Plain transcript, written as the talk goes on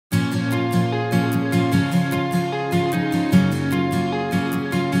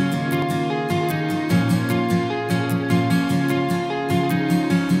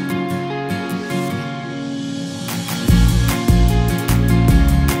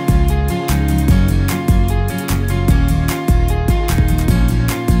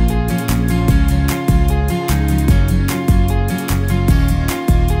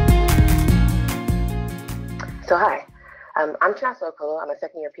Chinasa Okolo. I'm a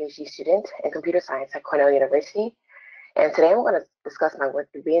second-year PhD student in computer science at Cornell University, and today I'm going to discuss my work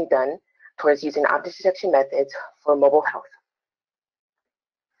being done towards using object detection methods for mobile health.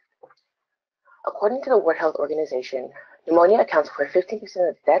 According to the World Health Organization, pneumonia accounts for 15%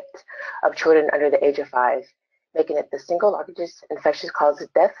 of deaths of children under the age of 5, making it the single largest infectious cause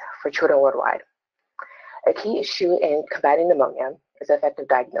of death for children worldwide. A key issue in combating pneumonia is effective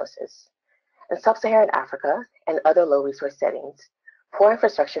diagnosis. In sub-Saharan Africa and other low-resource settings, poor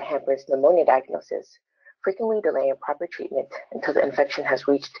infrastructure hampers pneumonia diagnosis, frequently delaying proper treatment until the infection has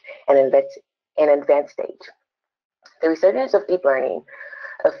reached an advanced stage. The resurgence of deep learning,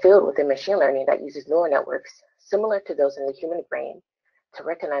 a field within machine learning that uses neural networks similar to those in the human brain to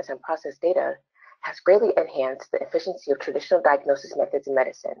recognize and process data, has greatly enhanced the efficiency of traditional diagnosis methods in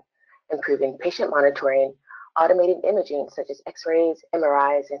medicine, improving patient monitoring, automating imaging such as X-rays,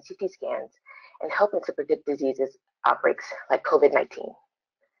 MRIs, and CT scans, and helping to predict diseases outbreaks like COVID-19.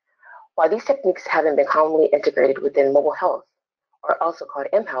 While these techniques haven't been commonly integrated within mobile health, or also called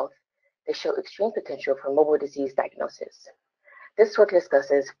mHealth, they show extreme potential for mobile disease diagnosis. This work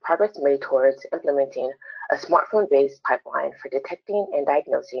discusses progress made towards implementing a smartphone-based pipeline for detecting and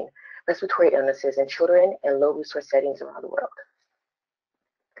diagnosing respiratory illnesses in children in low-resource settings around the world.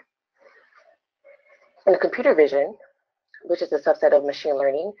 In computer vision, which is a subset of machine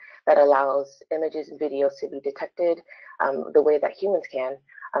learning that allows images and videos to be detected the way that humans can,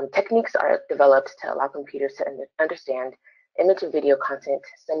 techniques are developed to allow computers to understand image and video content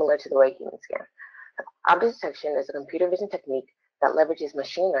similar to the way humans can. Object detection is a computer vision technique that leverages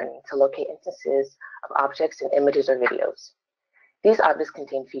machine learning to locate instances of objects in images or videos. These objects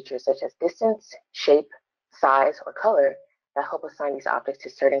contain features such as distance, shape, size, or color that help assign these objects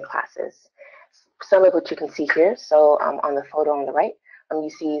to certain classes. Some of which you can see here. So on the photo on the right, you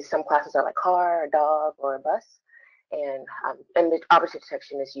see some classes are like car, a dog, or a bus, and the object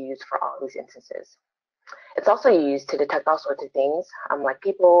detection is used for all these instances. It's also used to detect all sorts of things like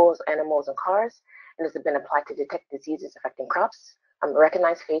people, animals, and cars, and has been applied to detect diseases affecting crops,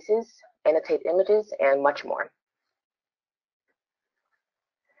 recognize faces, annotate images, and much more.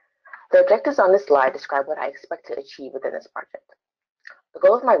 The objectives on this slide describe what I expect to achieve within this project. The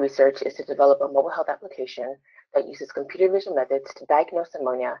goal of my research is to develop a mobile health application that uses computer vision methods to diagnose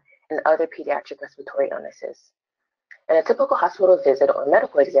pneumonia and other pediatric respiratory illnesses. In a typical hospital visit or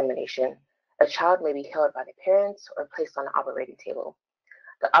medical examination, a child may be held by the parents or placed on an operating table.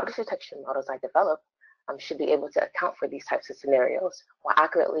 The object detection models I develop should be able to account for these types of scenarios while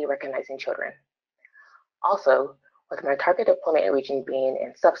accurately recognizing children. Also, with my target deployment region being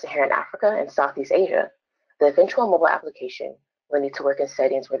in sub-Saharan Africa and Southeast Asia, the eventual mobile application will need to work in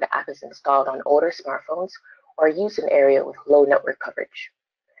settings where the app is installed on older smartphones or used in an area with low network coverage.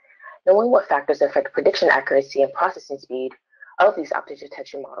 Knowing what factors affect prediction accuracy and processing speed of these object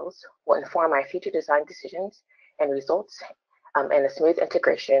detection models will inform my future design decisions and results in a smooth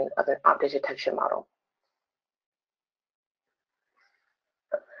integration of an object detection model.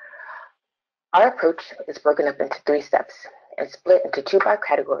 Our approach is broken up into 3 steps and split into 2 broad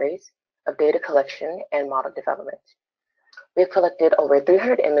categories of data collection and model development. We have collected over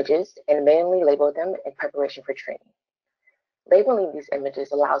 300 images and manually labeled them in preparation for training. Labeling these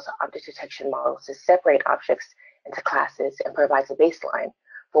images allows object detection models to separate objects into classes and provides a baseline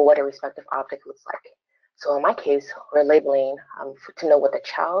for what a respective object looks like. So in my case, we're labeling to know what the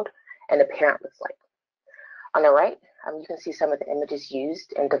child and the parent looks like. On the right, you can see some of the images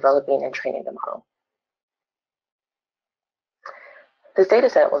used in developing and training the model. This data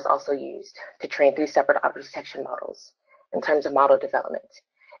set was also used to train 3 separate object detection models in terms of model development.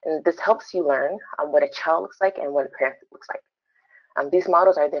 And this helps you learn what a child looks like and what a parent looks like. These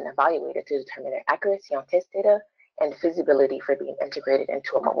models are then evaluated to determine their accuracy on test data and feasibility for being integrated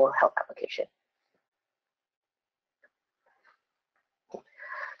into a mobile health application.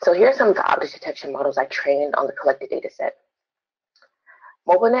 So here are some of the object detection models I trained on the collected data set.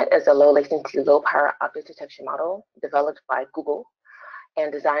 MobileNet is a low latency, low power object detection model developed by Google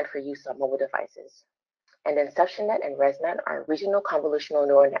and designed for use on mobile devices. And InceptionNet and ResNet are regional convolutional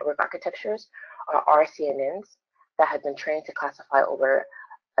neural network architectures, or RCNNs, that have been trained to classify over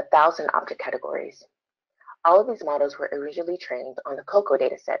 1,000 object categories. All of these models were originally trained on the COCO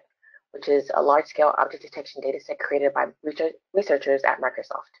dataset, which is a large-scale object detection dataset created by researchers at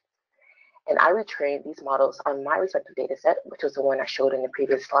Microsoft. And I retrained these models on my respective dataset, which was the one I showed in the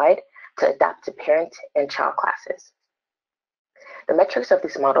previous slide, to adapt to parent and child classes. The metrics of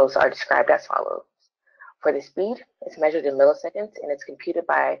these models are described as follows. For the speed, it's measured in milliseconds and it's computed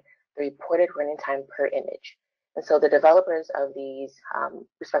by the reported running time per image. And so the developers of these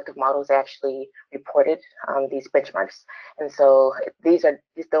respective models, they actually reported these benchmarks. And so these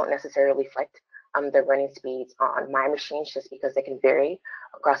don't necessarily reflect the running speeds on my machines, just because they can vary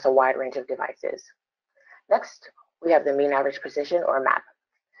across a wide range of devices. Next, we have the mean average precision, or MAP.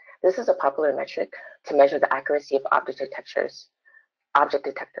 This is a popular metric to measure the accuracy of object detectors.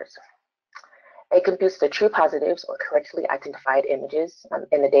 It computes the true positives or correctly identified images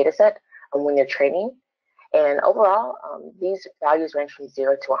in the data set when you're training. And overall, these values range from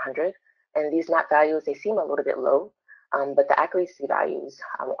 0 to 100. And these MAP values, they seem a little bit low, but the accuracy values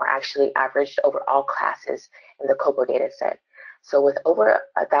are actually averaged over all classes in the Okolo data set. So with over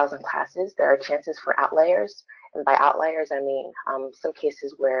 1,000 classes, there are chances for outliers. And by outliers, I mean some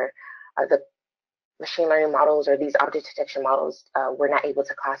cases where the machine learning models or these object detection models were not able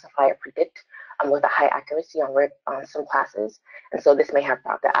to classify or predict with a high accuracy on some classes. And so this may have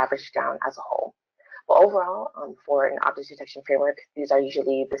brought the average down as a whole. But overall, for an object detection framework, these are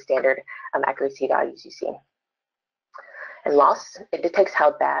usually the standard accuracy values you see. And loss, it detects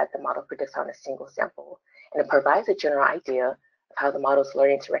how bad the model predicts on a single sample, and it provides a general idea of how the model is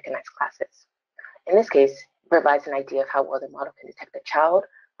learning to recognize classes. In this case, it provides an idea of how well the model can detect a child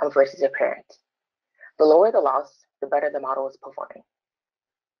versus a parent. The lower the loss, the better the model is performing.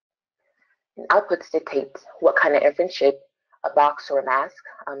 And outputs dictate what kind of inference shape a box or a mask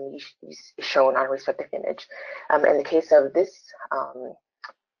is shown on a respective image. In the case of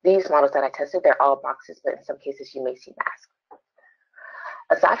these models that I tested, they're all boxes, but in some cases you may see masks.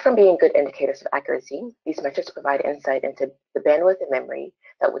 Aside from being good indicators of accuracy, these metrics provide insight into the bandwidth and memory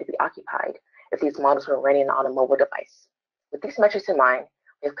that would be occupied if these models were running on a mobile device. With these metrics in mind,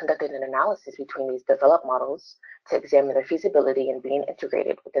 we have conducted an analysis between these developed models to examine their feasibility in being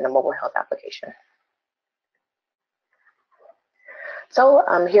integrated within a mobile health application. So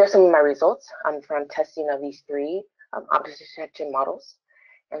here are some of my results from testing of these three object detection models.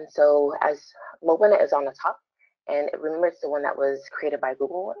 And so as MobileNet is on the top, and remember it's the one that was created by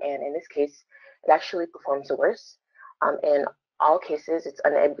Google, and in this case, it actually performs the worst. In all cases, it's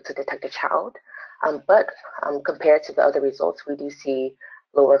unable to detect a child, but compared to the other results, we do see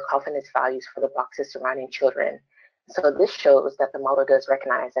lower confidence values for the boxes surrounding children. So this shows that the model does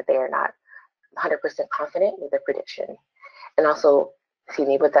recognize that they are not 100% confident with their prediction. And also, excuse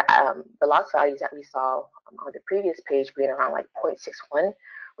me, with the loss values that we saw on the previous page being around like 0.61,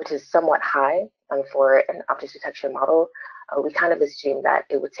 which is somewhat high for an object detection model, we kind of assumed that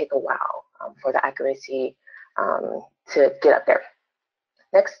it would take a while for the accuracy to get up there.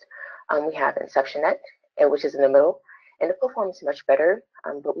 Next, we have InceptionNet, which is in the middle, and it performs much better,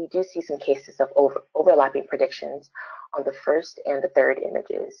 but we do see some cases of overlapping predictions on the first and the third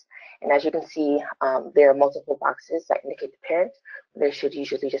images. And as you can see, there are multiple boxes that indicate the parent. There should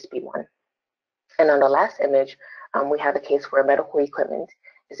usually just be one. And on the last image, we have a case where medical equipment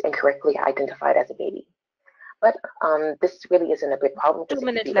is incorrectly identified as a baby. But this really isn't a big problem. 2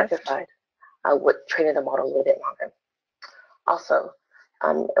 minutes left. Rectified with training the model a little bit longer. Also,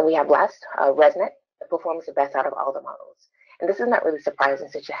 and we have last, ResNet. It performs the best out of all the models. And this is not really surprising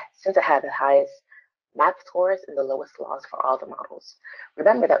since it had the highest MAP scores and the lowest loss for all the models.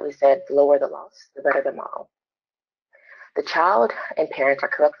 Remember that we said the lower the loss, the better the model. The child and parents are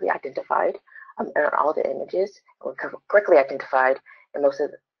correctly identified in all the images, or correctly identified in most of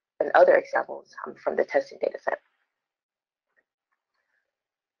the other examples from the testing data set.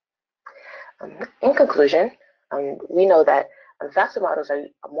 In conclusion, we know that faster models are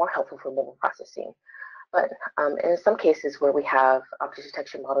more helpful for mobile processing, but in some cases where we have object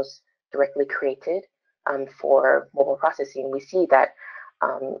detection models directly created for mobile processing, we see that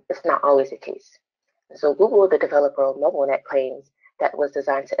it's not always the case. So Google, the developer of MobileNet, claims that it was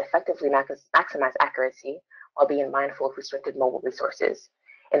designed to effectively maximize accuracy while being mindful of restricted mobile resources.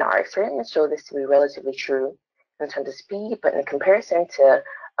 And our experiments show this to be relatively true in terms of speed, but in comparison to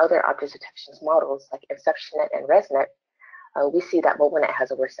other object detection models like InceptionNet and ResNet, we see that MobileNet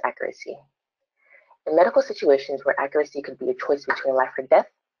has a worse accuracy. In medical situations where accuracy could be a choice between life or death,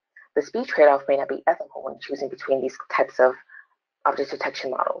 the speed trade-off may not be ethical when choosing between these types of object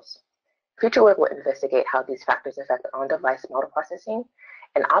detection models. Future work will investigate how these factors affect on-device model processing,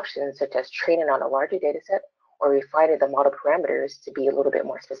 and options such as training on a larger dataset or refining the model parameters to be a little bit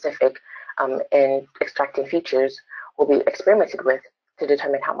more specific in extracting features will be experimented with to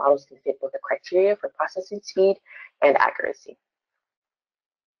determine how models can fit both the criteria for processing speed and accuracy.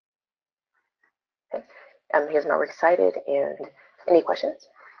 Okay. Here's my works cited, and any questions?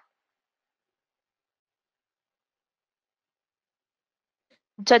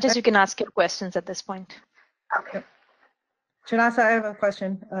 Judges, you can ask your questions at this point. Okay. Chinasa, I have a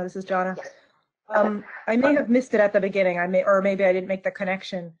question. This is Jana. Yes. I may have missed it at the beginning. Or maybe I didn't make the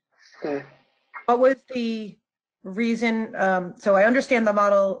connection. Mm. What was the reason? So I understand the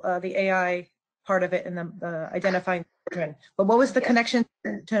model, the AI part of it, and the identifying children. But what was the Yes. connection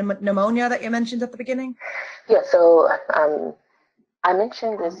to pneumonia that you mentioned at the beginning? Yeah, so I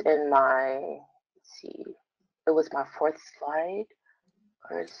mentioned this in my, let's see, it was my fourth slide,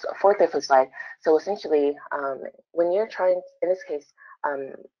 or fourth or fifth slide. So essentially, when you're trying, in this case,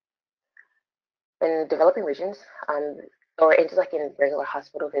 in developing regions, or in just like in regular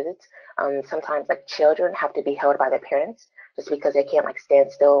hospital visits, sometimes like children have to be held by their parents just because they can't like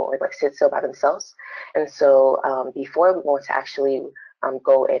stand still or like sit still by themselves. And so before we want to actually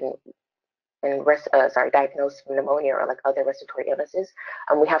go and diagnose pneumonia or like other respiratory illnesses,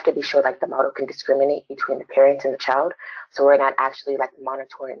 we have to be sure like the model can discriminate between the parent and the child. So we're not actually like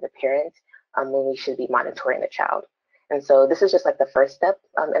monitoring the parent when we should be monitoring the child. And so this is just like the first step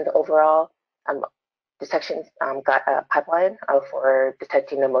in the overall um, detection pipeline for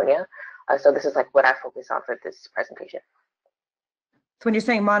detecting pneumonia. So this is like what I focus on for this presentation. So when you're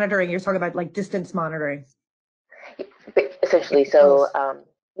saying monitoring, you're talking about like distance monitoring. Essentially, so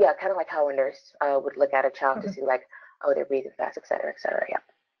yeah, kind of like how a nurse would look at a child to Okay. see like, oh, they're breathing fast, et cetera, et cetera.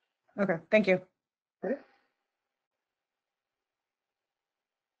 Yeah. Okay. Thank you. Mhm.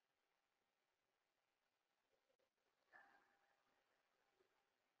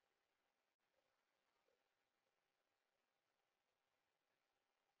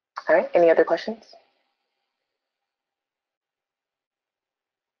 All right. Any other questions?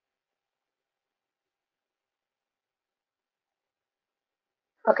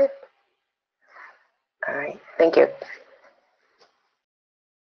 Okay. All right. Thank you.